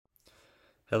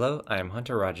Hello, I am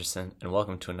Hunter Rogerson, and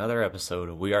welcome to another episode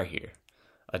of We Are Here.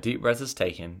 A deep breath is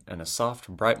taken, and a soft,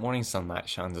 bright morning sunlight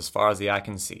shines as far as the eye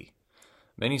can see.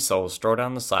 Many souls stroll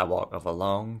down the sidewalk of a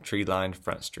long, tree-lined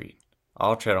front street.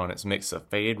 All tread on its mix of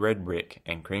faded red brick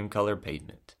and cream-colored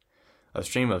pavement. A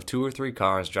stream of 2 or 3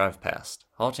 cars drive past,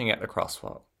 halting at the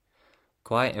crosswalk.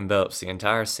 Quiet envelops the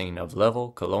entire scene of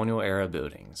level, colonial-era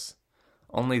buildings.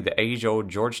 Only the age-old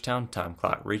Georgetown time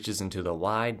clock reaches into the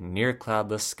wide,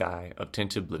 near-cloudless sky of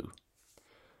tinted blue.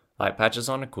 Like patches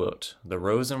on a quilt, the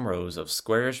rows and rows of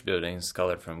squarish buildings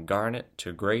colored from garnet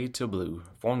to gray to blue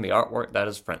form the artwork that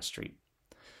is Front Street.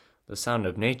 The sound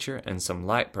of nature and some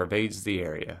light pervades the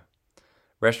area.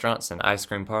 Restaurants and ice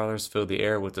cream parlors fill the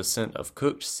air with the scent of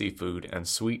cooked seafood and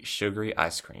sweet, sugary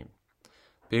ice cream.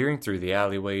 Peering through the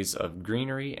alleyways of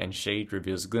greenery and shade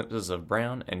reveals glimpses of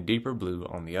brown and deeper blue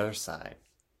on the other side.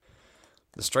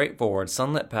 The straightforward,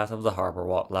 sunlit path of the harbor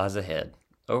walk lies ahead.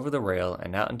 Over the rail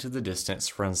and out into the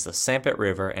distance runs the Sampit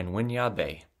River and Winyah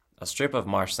Bay. A strip of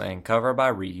marshland covered by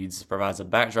reeds provides a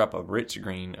backdrop of rich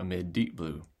green amid deep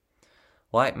blue.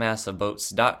 White mass of boats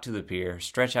docked to the pier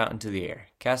stretch out into the air,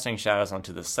 casting shadows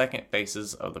onto the second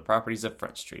faces of the properties of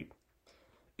Front Street.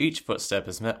 Each footstep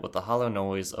is met with the hollow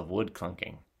noise of wood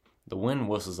clunking. The wind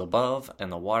whistles above,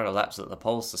 and the water laps at the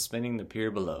poles suspending the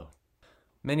pier below.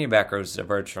 Many backroads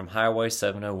diverge from Highway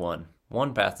 701.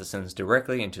 One path descends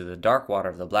directly into the dark water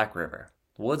of the Black River.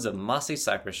 Woods of mossy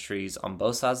cypress trees on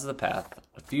both sides of the path.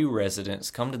 A few residents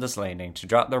come to this landing to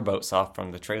drop their boats off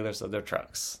from the trailers of their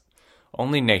trucks.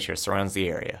 Only nature surrounds the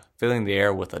area, filling the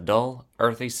air with a dull,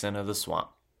 earthy scent of the swamp.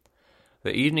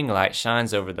 The evening light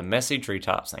shines over the messy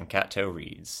treetops and cattail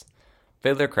reeds.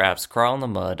 Fiddler crabs crawl in the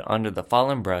mud under the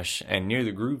fallen brush and near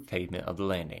the grooved pavement of the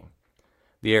landing.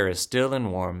 The air is still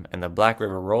and warm, and the Black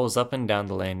River rolls up and down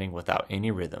the landing without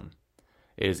any rhythm.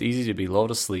 It is easy to be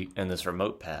lulled asleep in this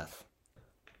remote path.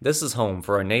 This is home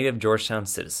for a native Georgetown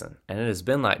citizen, and it has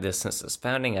been like this since its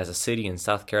founding as a city in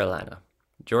South Carolina.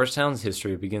 Georgetown's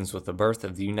history begins with the birth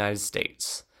of the United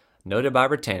States. Noted by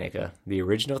Britannica, the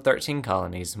original 13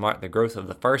 colonies marked the growth of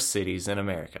the first cities in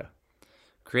America.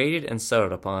 Created and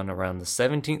settled upon around the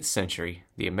 17th century,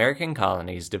 the American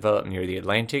colonies developed near the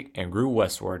Atlantic and grew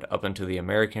westward up until the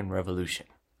American Revolution.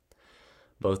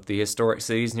 Both the historic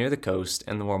cities near the coast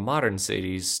and the more modern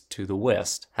cities to the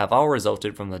west have all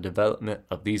resulted from the development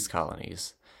of these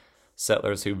colonies.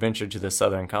 Settlers who ventured to the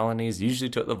southern colonies usually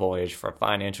took the voyage for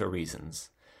financial reasons.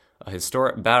 A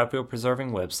historic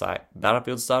battlefield-preserving website,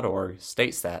 battlefields.org,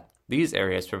 states that these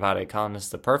areas provided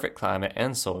colonists the perfect climate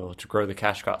and soil to grow the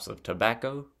cash crops of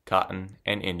tobacco, cotton,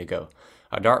 and indigo,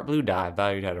 a dark blue dye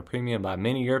valued at a premium by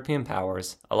many European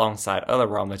powers, alongside other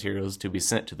raw materials to be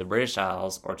sent to the British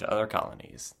Isles or to other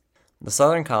colonies. The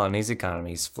southern colonies'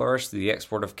 economies flourished through the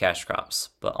export of cash crops,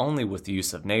 but only with the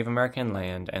use of Native American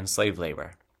land and slave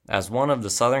labor. As one of the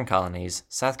southern colonies,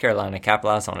 South Carolina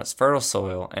capitalized on its fertile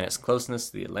soil and its closeness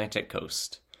to the Atlantic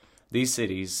coast. These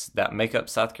cities that make up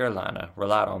South Carolina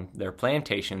relied on their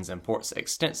plantations and ports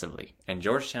extensively, and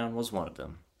Georgetown was one of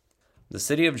them. The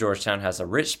city of Georgetown has a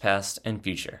rich past and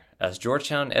future. As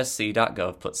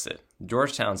GeorgetownSC.gov puts it,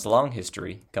 Georgetown's long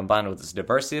history, combined with its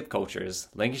diversity of cultures,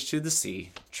 linkage to the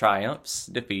sea, triumphs,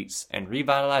 defeats, and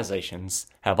revitalizations,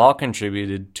 have all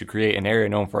contributed to create an area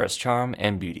known for its charm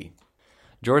and beauty.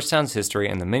 Georgetown's history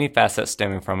and the many facets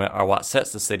stemming from it are what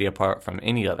sets the city apart from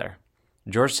any other.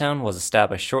 Georgetown was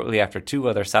established shortly after 2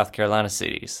 other South Carolina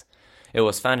cities. It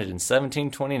was founded in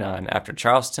 1729 after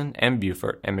Charleston and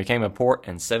Beaufort and became a port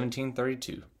in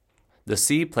 1732. The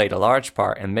sea played a large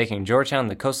part in making Georgetown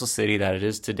the coastal city that it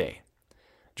is today.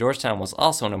 Georgetown was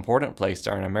also an important place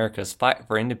during America's fight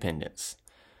for independence.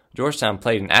 Georgetown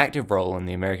played an active role in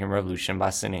the American Revolution by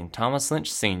sending Thomas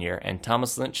Lynch Sr. and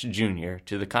Thomas Lynch Jr.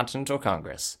 to the Continental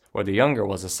Congress, where the younger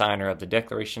was a signer of the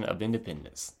Declaration of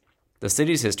Independence. The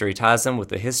city's history ties in with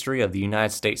the history of the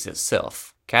United States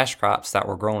itself. Cash crops that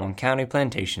were grown on county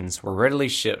plantations were readily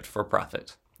shipped for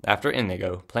profit. After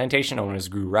indigo, plantation owners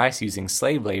grew rice using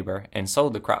slave labor and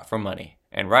sold the crop for money,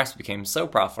 and rice became so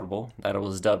profitable that it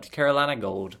was dubbed Carolina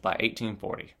Gold by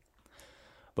 1840.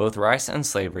 Both rice and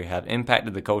slavery have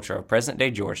impacted the culture of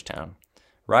present-day Georgetown.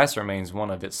 Rice remains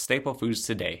one of its staple foods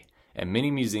today, and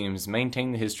many museums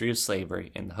maintain the history of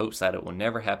slavery in the hopes that it will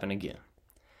never happen again.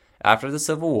 After the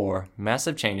Civil War,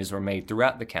 massive changes were made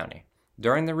throughout the county.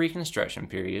 During the Reconstruction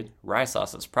period, rice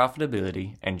lost its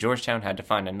profitability, and Georgetown had to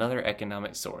find another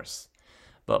economic source.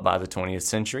 But by the 20th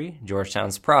century,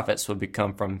 Georgetown's profits would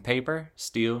become from paper,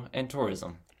 steel, and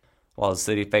tourism. While the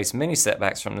city faced many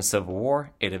setbacks from the Civil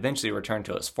War, it eventually returned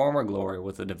to its former glory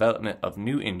with the development of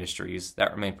new industries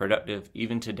that remain productive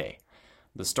even today.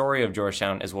 The story of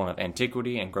Georgetown is one of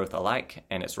antiquity and growth alike,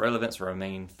 and its relevance will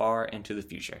remain far into the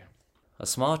future. A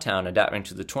small town adapting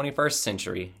to the 21st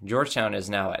century, Georgetown is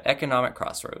now at economic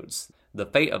crossroads. The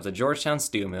fate of the Georgetown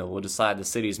steel mill will decide the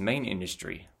city's main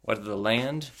industry, whether the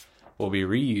land will be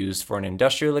reused for an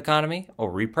industrial economy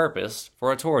or repurposed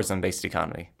for a tourism-based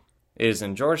economy. It is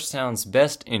in Georgetown's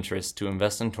best interest to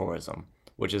invest in tourism,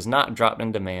 which has not dropped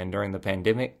in demand during the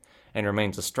pandemic and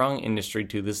remains a strong industry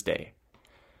to this day.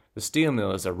 The steel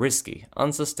mill is a risky,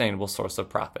 unsustainable source of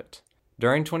profit.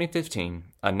 During 2015,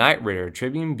 a Knight Ridder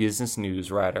Tribune Business News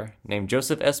writer named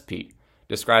Joseph S. Peet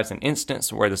describes an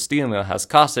instance where the steel mill has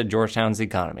costed Georgetown's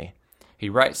economy. He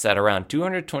writes that around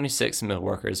 226 mill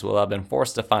workers will have been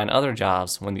forced to find other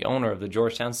jobs when the owner of the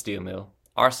Georgetown steel mill,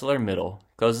 ArcelorMittal,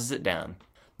 closes it down.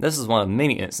 This is one of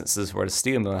many instances where the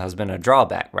steel mill has been a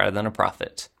drawback rather than a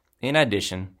profit. In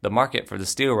addition, the market for the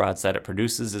steel rods that it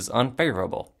produces is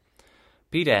unfavorable.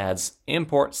 Peet adds,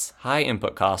 imports, high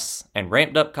input costs, and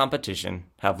ramped-up competition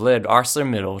have led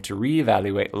ArcelorMittal to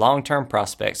reevaluate long-term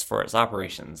prospects for its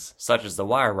operations, such as the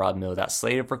wire rod mill that's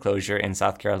slated for closure in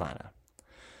South Carolina.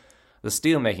 The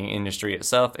steelmaking industry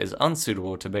itself is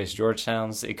unsuitable to base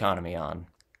Georgetown's economy on.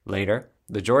 Later,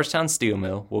 the Georgetown steel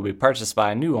mill will be purchased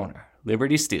by a new owner,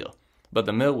 Liberty Steel, but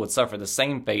the mill would suffer the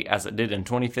same fate as it did in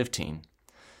 2015.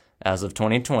 As of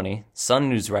 2020, Sun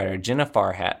News writer Jenna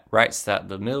Farhat writes that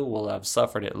the mill will have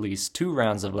suffered at least 2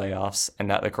 rounds of layoffs and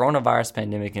that the coronavirus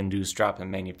pandemic-induced drop in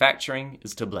manufacturing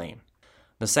is to blame.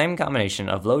 The same combination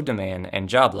of low demand and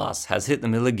job loss has hit the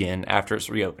mill again after its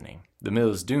reopening. The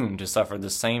mill is doomed to suffer the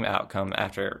same outcome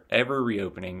after ever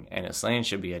reopening, and its land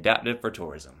should be adapted for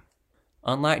tourism.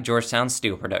 Unlike Georgetown's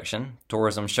steel production,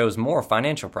 tourism shows more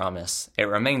financial promise. It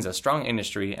remains a strong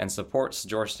industry and supports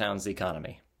Georgetown's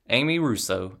economy. Amy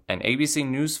Russo, an ABC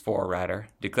News 4 writer,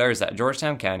 declares that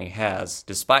Georgetown County has,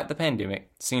 despite the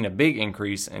pandemic, seen a big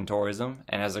increase in tourism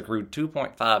and has accrued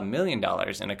 $2.5 million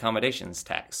in accommodations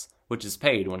tax, which is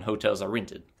paid when hotels are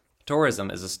rented.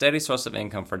 Tourism is a steady source of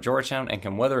income for Georgetown and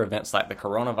can weather events like the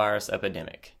coronavirus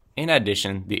epidemic. In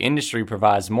addition, the industry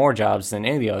provides more jobs than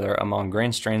any other among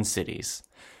Grand Strand cities.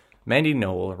 Mandy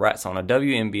Knoll writes on a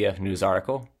WMBF News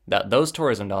article that those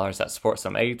tourism dollars that support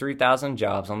some 83,000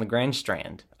 jobs on the Grand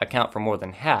Strand account for more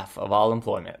than half of all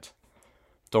employment.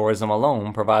 Tourism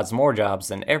alone provides more jobs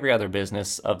than every other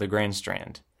business of the Grand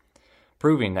Strand,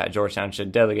 proving that Georgetown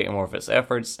should delegate more of its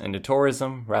efforts into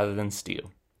tourism rather than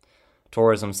steel.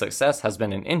 Tourism success has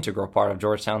been an integral part of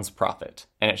Georgetown's profit,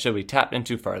 and it should be tapped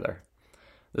into further.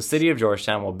 The city of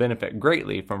Georgetown will benefit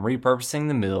greatly from repurposing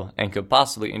the mill and could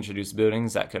possibly introduce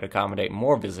buildings that could accommodate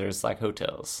more visitors like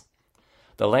hotels.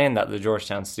 The land that the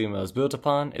Georgetown steel mill is built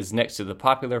upon is next to the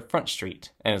popular Front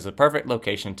Street and is a perfect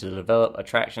location to develop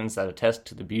attractions that attest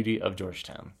to the beauty of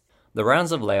Georgetown. The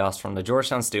rounds of layoffs from the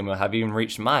Georgetown steel mill have even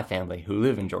reached my family who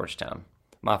live in Georgetown.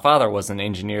 My father was an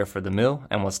engineer for the mill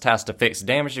and was tasked to fix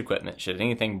damaged equipment should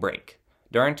anything break.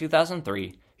 During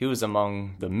 2003, he was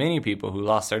among the many people who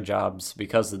lost their jobs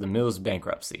because of the mill's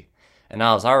bankruptcy, and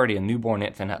I was already a newborn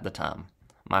infant at the time.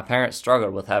 My parents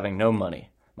struggled with having no money.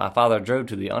 My father drove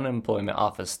to the unemployment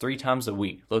office 3 times a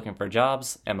week looking for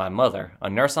jobs, and my mother, a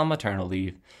nurse on maternal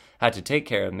leave, had to take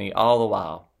care of me all the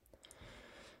while.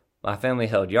 My family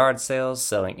held yard sales,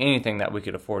 selling anything that we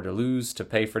could afford to lose to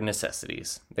pay for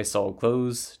necessities. They sold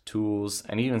clothes, tools,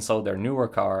 and even sold their newer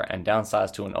car and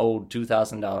downsized to an old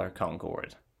 $2,000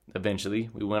 Concorde. Eventually,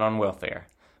 we went on welfare.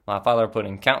 My father put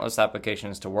in countless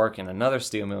applications to work in another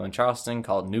steel mill in Charleston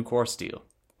called Nucor Steel.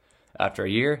 After a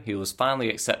year, he was finally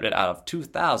accepted out of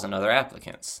 2,000 other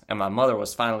applicants, and my mother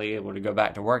was finally able to go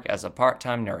back to work as a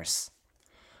part-time nurse.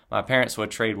 My parents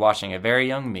would trade watching a very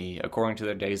young me according to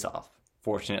their days off.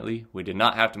 Fortunately, we did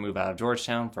not have to move out of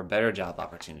Georgetown for better job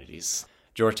opportunities.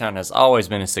 Georgetown has always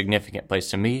been a significant place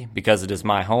to me because it is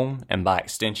my home and, by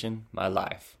extension, my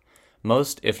life.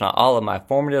 Most, if not all, of my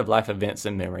formative life events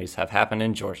and memories have happened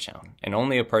in Georgetown, and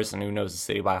only a person who knows the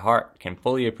city by heart can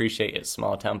fully appreciate its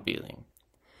small-town feeling.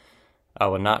 I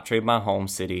would not trade my home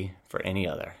city for any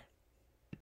other.